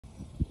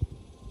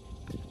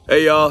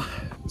Hey y'all,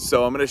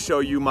 so I'm gonna show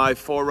you my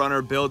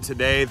 4Runner build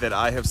today that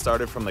I have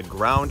started from the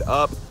ground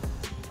up.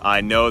 I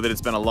know that it's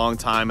been a long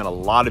time and a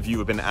lot of you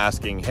have been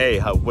asking, hey,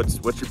 what's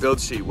your build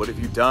sheet? What have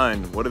you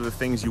done? What are the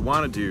things you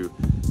wanna do?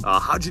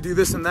 How'd you do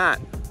this and that?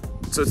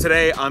 So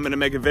today I'm gonna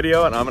make a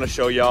video and I'm gonna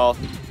show y'all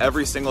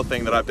every single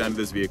thing that I've done to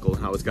this vehicle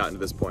and how it's gotten to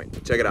this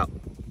point. Check it out.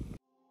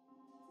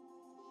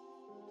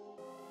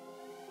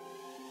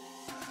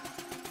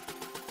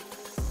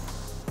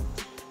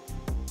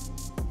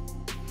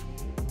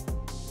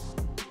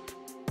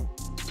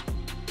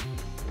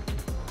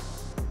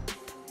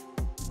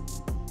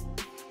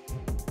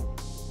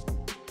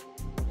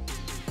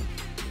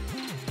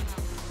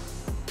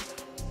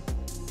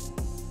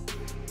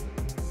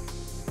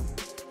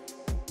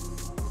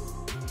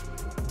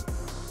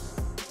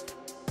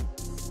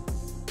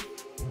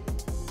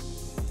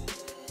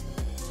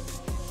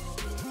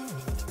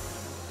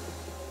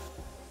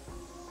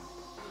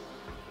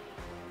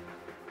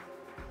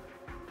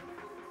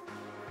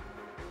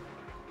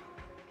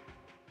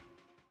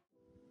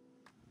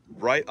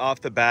 Right off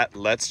the bat,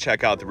 let's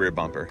check out the rear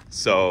bumper.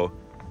 So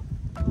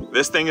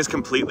this thing is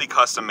completely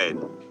custom made.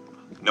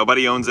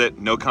 Nobody owns it,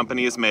 no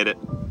company has made it.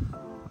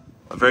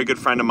 A very good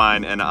friend of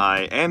mine and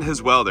I, and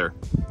his welder,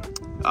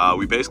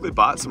 we basically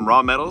bought some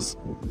raw metals,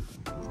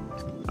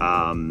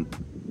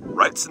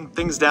 write some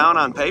things down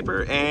on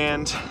paper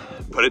and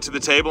put it to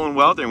the table and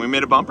welded, and we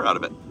made a bumper out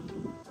of it.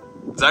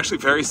 It's actually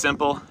very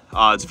simple.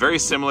 It's very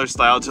similar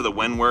style to the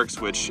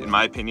Winworks, which in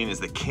my opinion is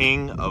the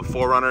king of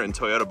 4Runner and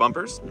Toyota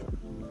bumpers.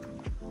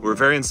 We're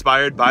very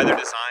inspired by their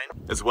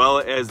design, as well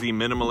as the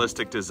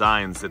minimalistic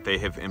designs that they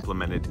have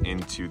implemented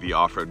into the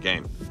off-road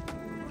game.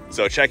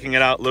 So checking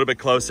it out a little bit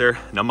closer.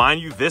 Now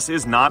mind you, this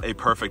is not a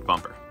perfect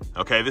bumper,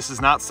 okay? This is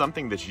not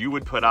something that you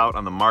would put out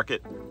on the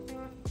market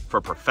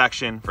for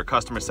perfection, for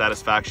customer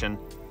satisfaction.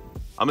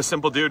 I'm a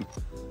simple dude.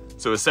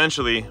 So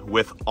essentially,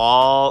 with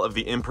all of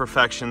the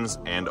imperfections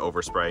and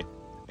overspray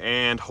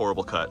and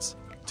horrible cuts,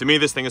 to me,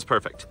 this thing is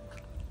perfect.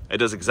 It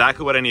does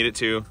exactly what I need it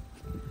to.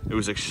 It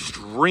was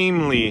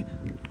extremely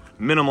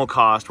minimal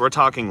cost. We're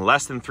talking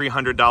less than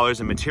 $300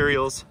 in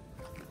materials,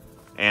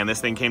 and this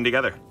thing came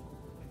together.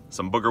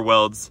 Some booger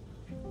welds,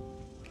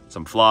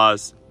 some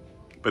flaws,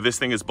 but this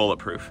thing is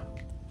bulletproof.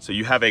 So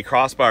you have a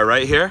crossbar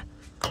right here,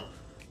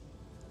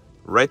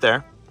 right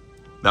there.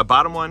 That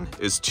bottom one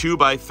is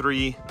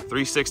 2x3,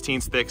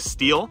 3/16 thick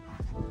steel,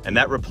 and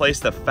that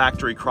replaced the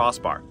factory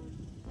crossbar.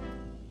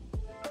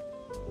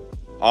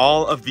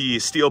 All of the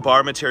steel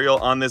bar material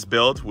on this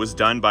build was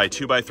done by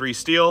 2x3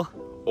 steel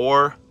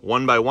or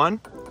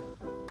 1x1.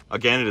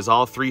 Again, it is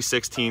all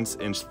 3/16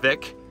 inch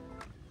thick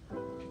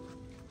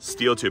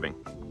steel tubing.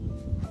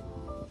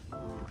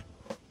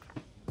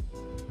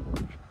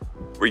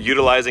 We're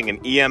utilizing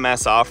an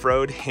EMS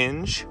off-road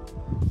hinge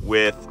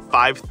with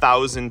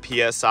 5,000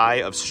 PSI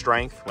of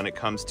strength when it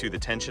comes to the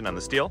tension on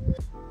the steel,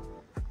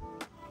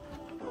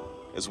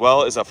 as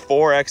well as a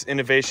 4X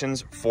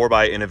Innovations,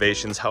 4x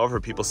Innovations, however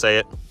people say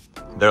it,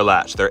 their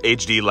latch, their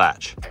HD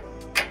latch.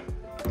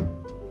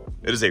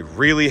 It is a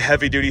really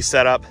heavy duty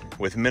setup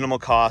with minimal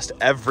cost,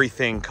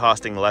 everything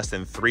costing less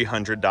than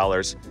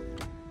 $300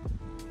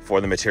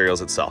 for the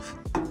materials itself.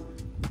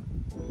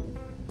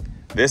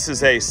 This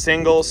is a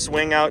single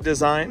swing out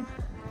design.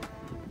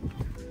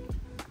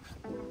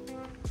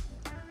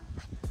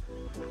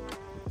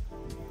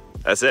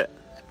 That's it.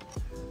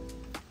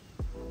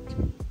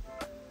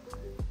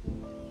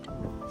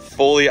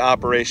 Fully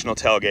operational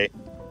tailgate,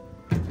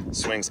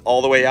 swings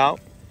all the way out.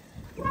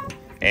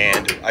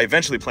 And I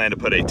eventually plan to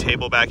put a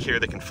table back here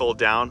that can fold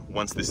down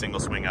once the single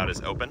swing out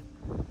is open.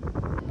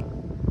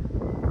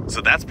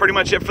 So that's pretty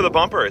much it for the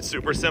bumper. It's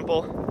super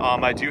simple.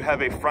 I do have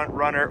a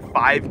 4Runner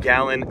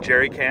 5-gallon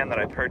jerry can that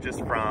I purchased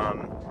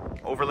from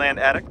Overland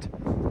Addict.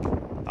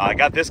 I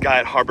got this guy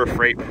at Harbor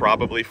Freight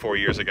probably 4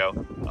 years ago.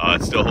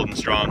 It's still holding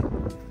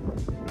strong.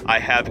 I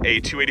have a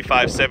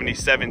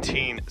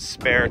 285/70/17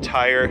 spare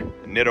tire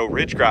Nitto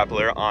Ridge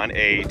Grappler on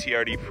a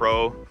TRD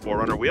Pro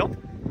 4Runner wheel.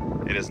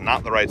 It is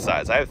not the right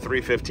size. I have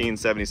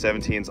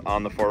 315/70/17s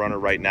on the 4Runner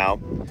right now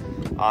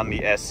on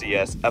the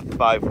SCS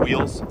F5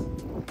 wheels,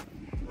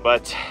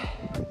 but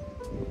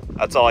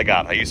that's all I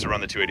got. I used to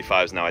run the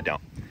 285s, now I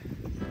don't.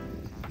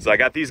 So I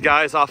got these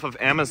guys off of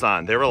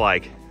Amazon. They were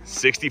like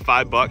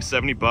 65 bucks,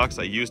 70 bucks.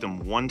 I used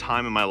them one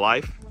time in my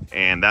life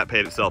and that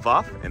paid itself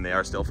off, and they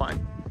are still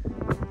fine.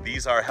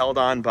 These are held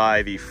on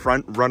by the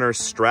 4Runner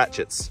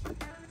Stratchets.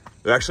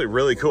 They're actually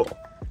really cool.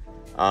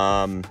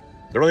 Don't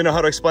really know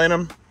how to explain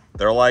them.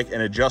 They're like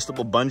an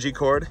adjustable bungee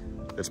cord.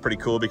 That's pretty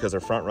cool because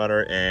they're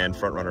 4Runner, and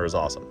 4Runner is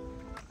awesome.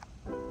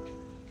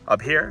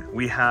 Up here,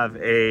 we have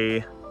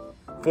a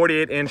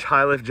 48-inch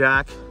high lift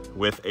jack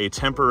with a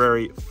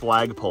temporary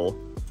flagpole.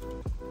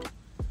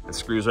 It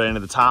screws right into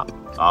the top.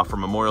 For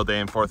Memorial Day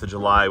and 4th of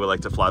July, we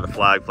like to fly the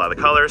flag, fly the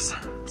colors.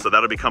 So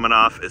that'll be coming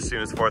off as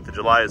soon as 4th of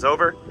July is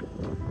over.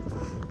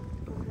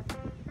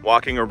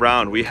 Walking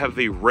around, we have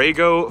the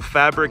Rego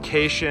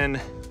Fabrication,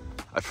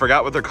 I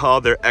forgot what they're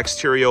called, their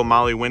exterior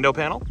Molly window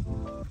panel,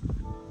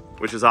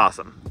 which is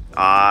awesome.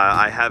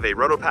 I have a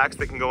Rotopax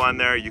that can go on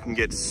there. You can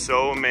get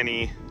so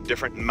many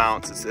different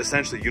mounts. It's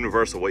essentially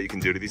universal what you can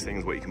do to these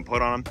things, what you can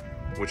put on them,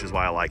 which is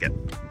why I like it.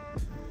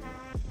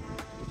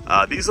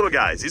 These little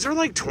guys, these are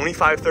like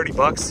 25, 30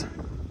 bucks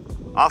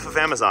off of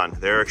Amazon.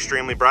 They're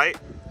extremely bright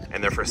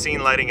and they're for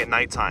scene lighting at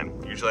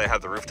nighttime. Usually I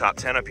have the rooftop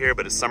tent up here,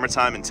 but it's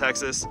summertime in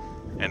Texas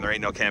and there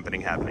ain't no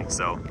camping happening,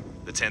 so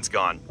the tent's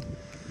gone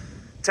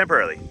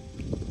temporarily.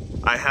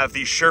 I have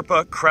the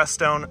Sherpa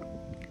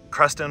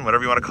Creston,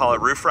 whatever you want to call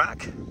it, roof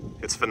rack.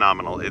 It's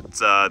phenomenal. It's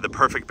the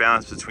perfect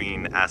balance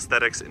between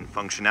aesthetics and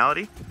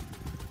functionality.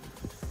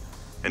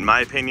 In my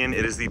opinion,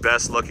 it is the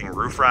best looking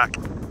roof rack.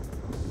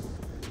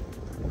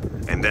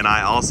 And then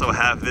I also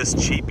have this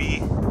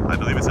cheapy, I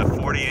believe it's a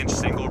 40-inch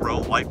single row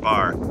light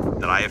bar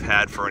that I have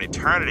had for an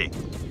eternity.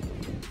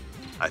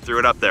 I threw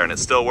it up there and it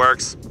still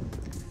works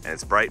and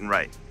it's bright and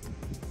right.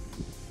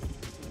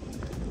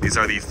 These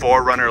are the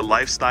 4Runner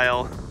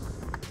Lifestyle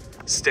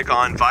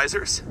stick-on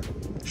visors.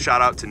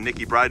 Shout out to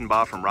Nikki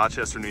Breidenbaugh from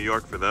Rochester, New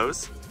York for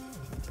those.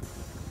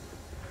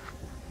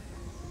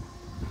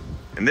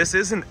 And this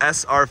is an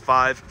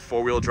SR5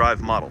 four-wheel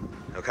drive model,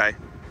 okay?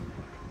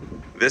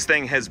 This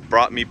thing has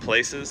brought me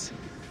places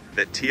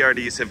that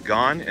TRDs have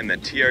gone and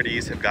that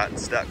TRDs have gotten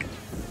stuck.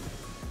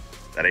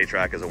 That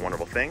A-Track is a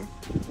wonderful thing.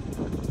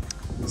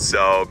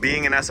 So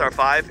being an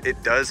SR5,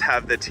 it does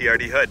have the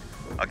TRD hood.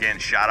 Again,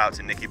 shout out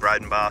to Nikki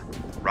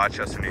Breidenbaugh,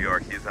 Rochester, New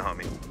York, he's the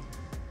homie.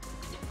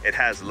 It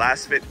has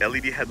last fit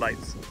LED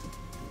headlights.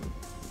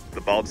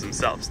 The bulbs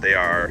themselves, they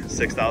are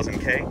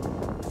 6000K.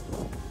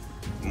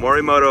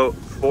 Morimoto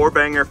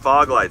 4-banger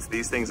fog lights.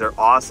 These things are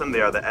awesome.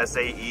 They are the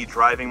SAE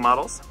driving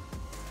models.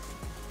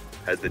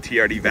 Has the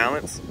TRD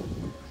valance,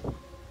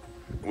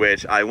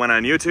 which I went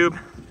on YouTube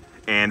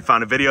and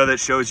found a video that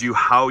shows you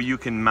how you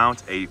can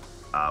mount a,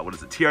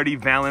 TRD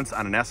valance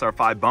on an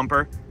SR5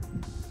 bumper.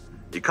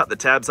 You cut the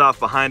tabs off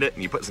behind it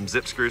and you put some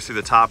zip screws through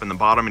the top and the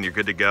bottom and you're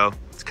good to go.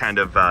 It's kind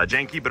of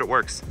janky, but it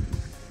works.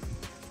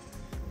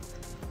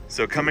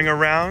 So coming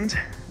around,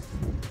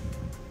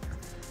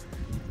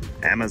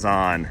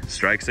 Amazon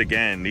strikes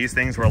again. These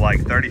things were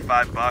like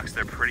 35 bucks.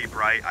 They're pretty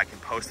bright. I can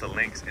post the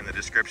links in the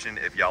description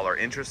if y'all are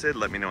interested.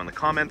 Let me know in the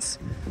comments.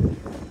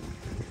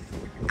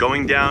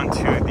 Going down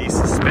to the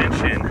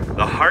suspension,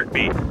 the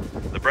heartbeat,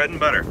 the bread and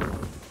butter.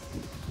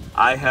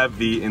 I have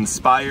the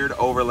Inspired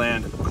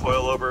Overland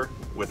coilover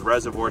with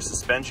reservoir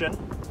suspension.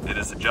 It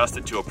is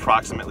adjusted to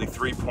approximately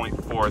 3.4,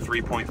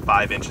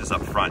 3.5 inches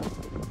up front.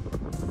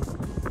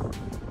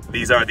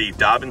 These are the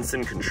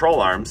Dobinson control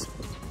arms.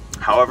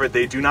 However,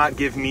 they do not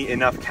give me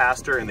enough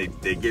caster and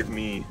they give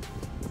me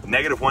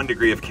 -1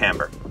 degree of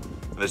camber.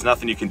 There's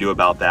nothing you can do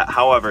about that.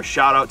 However,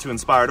 shout out to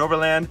Inspired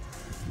Overland.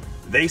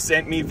 They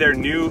sent me their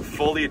new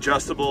fully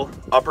adjustable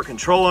upper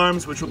control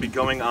arms, which will be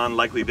going on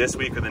likely this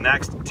week or the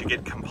next to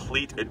get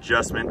complete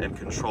adjustment and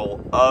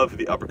control of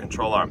the upper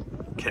control arm.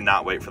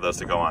 Cannot wait for those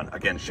to go on.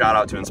 Again, shout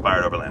out to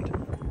Inspired Overland.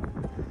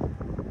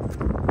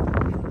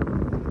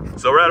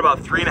 So we're at about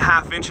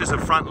 3.5 inches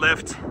of front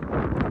lift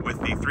with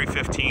the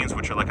 315s,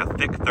 which are like a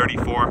thick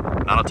 34,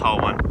 not a tall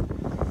one.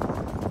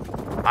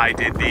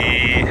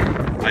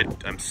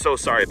 I'm so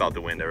sorry about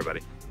the wind,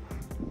 everybody.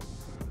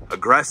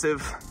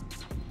 Aggressive,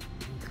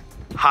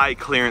 high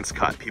clearance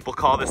cut. People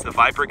call this the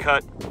Viper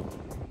cut.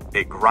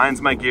 It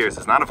grinds my gears.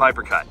 It's not a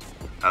Viper cut.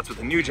 That's what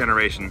the new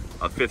generation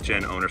of 5th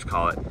gen owners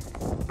call it.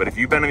 But if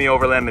you've been in the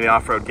overland and the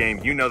off-road game,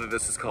 you know that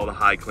this is called a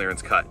high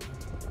clearance cut.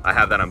 I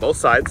have that on both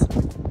sides,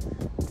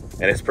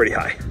 and it's pretty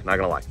high, not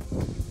gonna lie.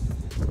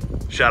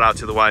 Shout out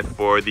to the wife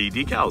for the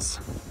decals.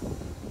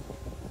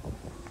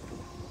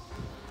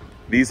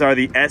 These are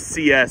the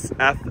SCS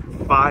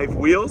F5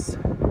 wheels.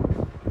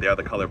 They are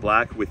the color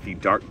black with the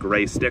dark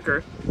gray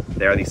sticker.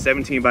 They are the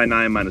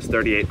 17x9 minus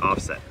 38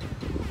 offset.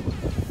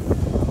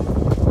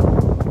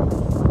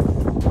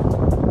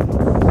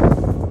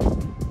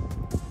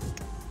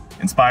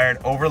 Inspired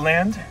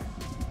Overland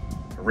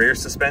rear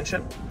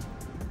suspension.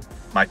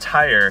 My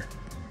tire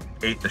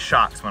ate the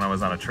shocks when I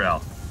was on a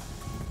trail,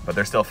 but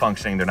they're still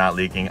functioning, they're not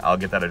leaking. I'll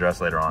get that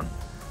addressed later on.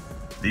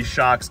 These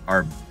shocks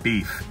are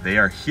beef. They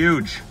are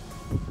huge.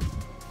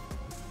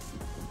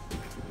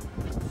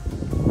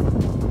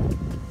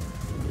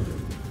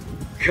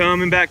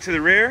 Coming back to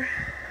the rear,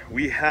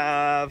 we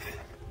have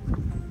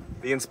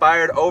the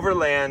Inspired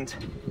Overland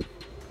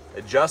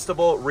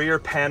adjustable rear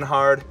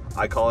panhard.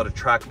 I call it a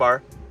track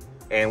bar.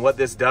 And what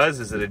this does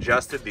is it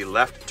adjusted the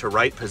left to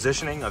right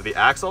positioning of the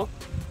axle,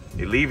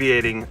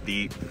 alleviating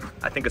the,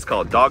 I think it's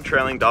called dog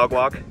trailing, dog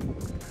walk,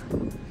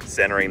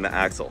 centering the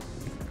axle.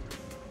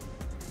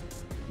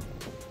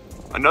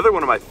 Another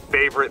one of my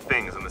favorite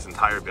things in this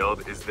entire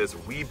build is this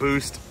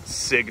WeBoost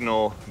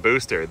signal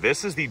booster.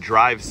 This is the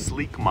Drive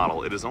Sleek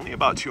model. It is only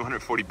about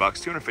 240 bucks,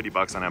 250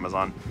 bucks on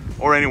Amazon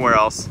or anywhere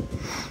else.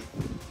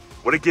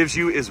 What it gives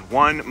you is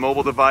one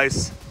mobile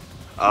device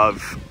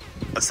of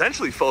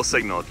essentially full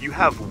signal. If you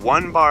have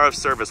 1 bar of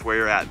service where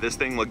you're at, this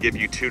thing will give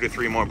you 2 to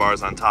 3 more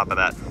bars on top of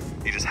that.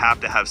 You just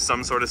have to have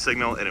some sort of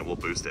signal and it will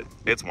boost it.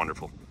 It's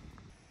wonderful.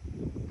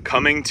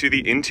 Coming to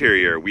the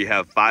interior, we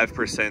have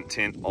 5%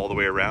 tint all the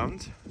way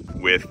around.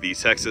 with the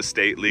Texas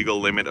state legal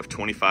limit of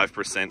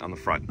 25% on the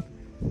front.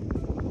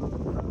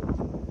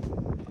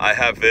 I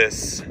have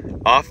this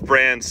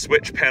off-brand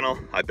switch panel.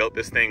 I built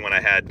this thing when I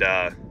had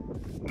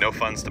no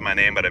funds to my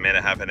name, but I made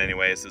it happen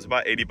anyways. It's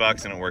about 80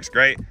 bucks and it works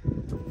great.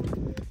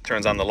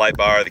 Turns on the light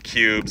bar, the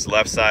cubes,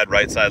 left side,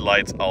 right side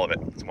lights, all of it.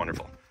 It's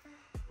wonderful.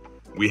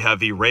 We have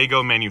the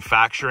Rego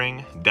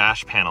Manufacturing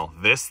dash panel.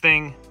 This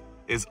thing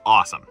is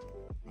awesome,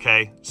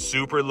 okay?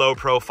 Super low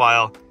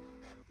profile,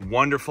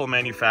 wonderful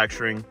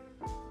manufacturing.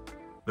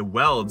 The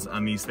welds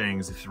on these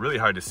things, it's really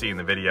hard to see in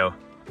the video.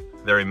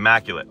 They're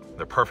immaculate.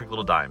 They're perfect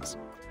little dimes.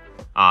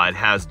 It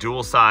has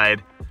dual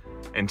side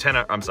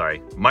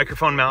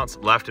microphone mounts,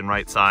 left and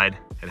right side.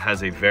 It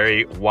has a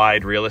very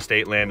wide real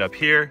estate land up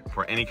here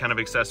for any kind of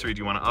accessories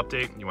you want to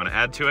update, you want to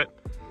add to it.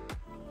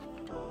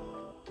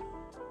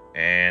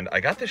 And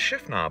I got this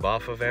shift knob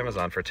off of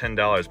Amazon for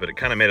 $10, but it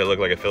kind of made it look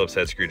like a Phillips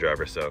head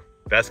screwdriver, so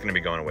that's going to be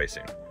going away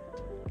soon.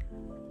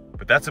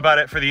 But that's about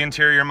it for the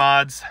interior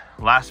mods.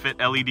 Last fit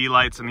LED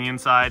lights on the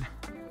inside.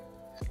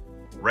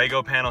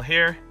 Rego panel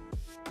here.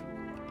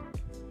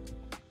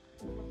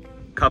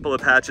 Couple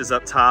of patches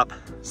up top.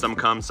 Some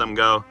come, some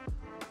go.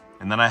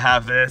 And then I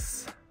have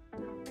this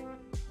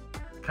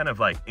kind of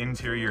like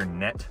interior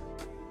net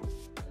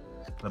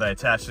that I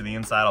attach to the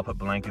inside. I'll put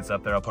blankets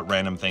up there. I'll put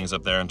random things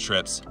up there and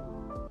trips.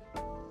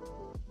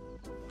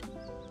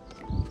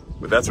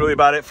 But that's really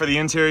about it for the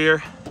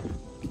interior.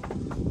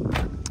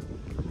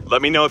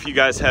 Let me know if you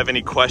guys have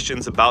any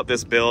questions about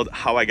this build,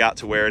 how I got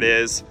to where it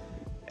is.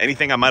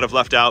 Anything I might have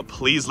left out,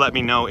 please let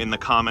me know in the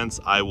comments.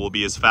 I will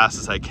be as fast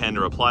as I can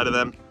to reply to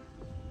them.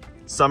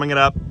 Summing it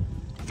up,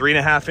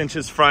 3.5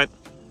 inches front,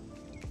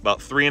 about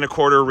 3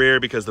 1/4 rear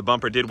because the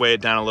bumper did weigh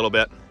it down a little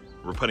bit.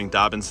 We're putting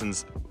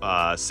Dobinson's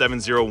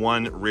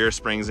 701 rear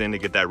springs in to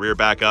get that rear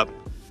back up.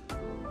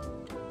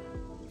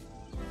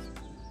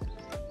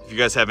 If you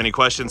guys have any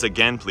questions,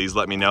 again, please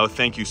let me know.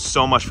 Thank you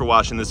so much for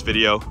watching this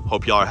video.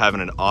 Hope y'all are having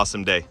an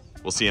awesome day.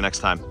 We'll see you next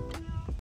time.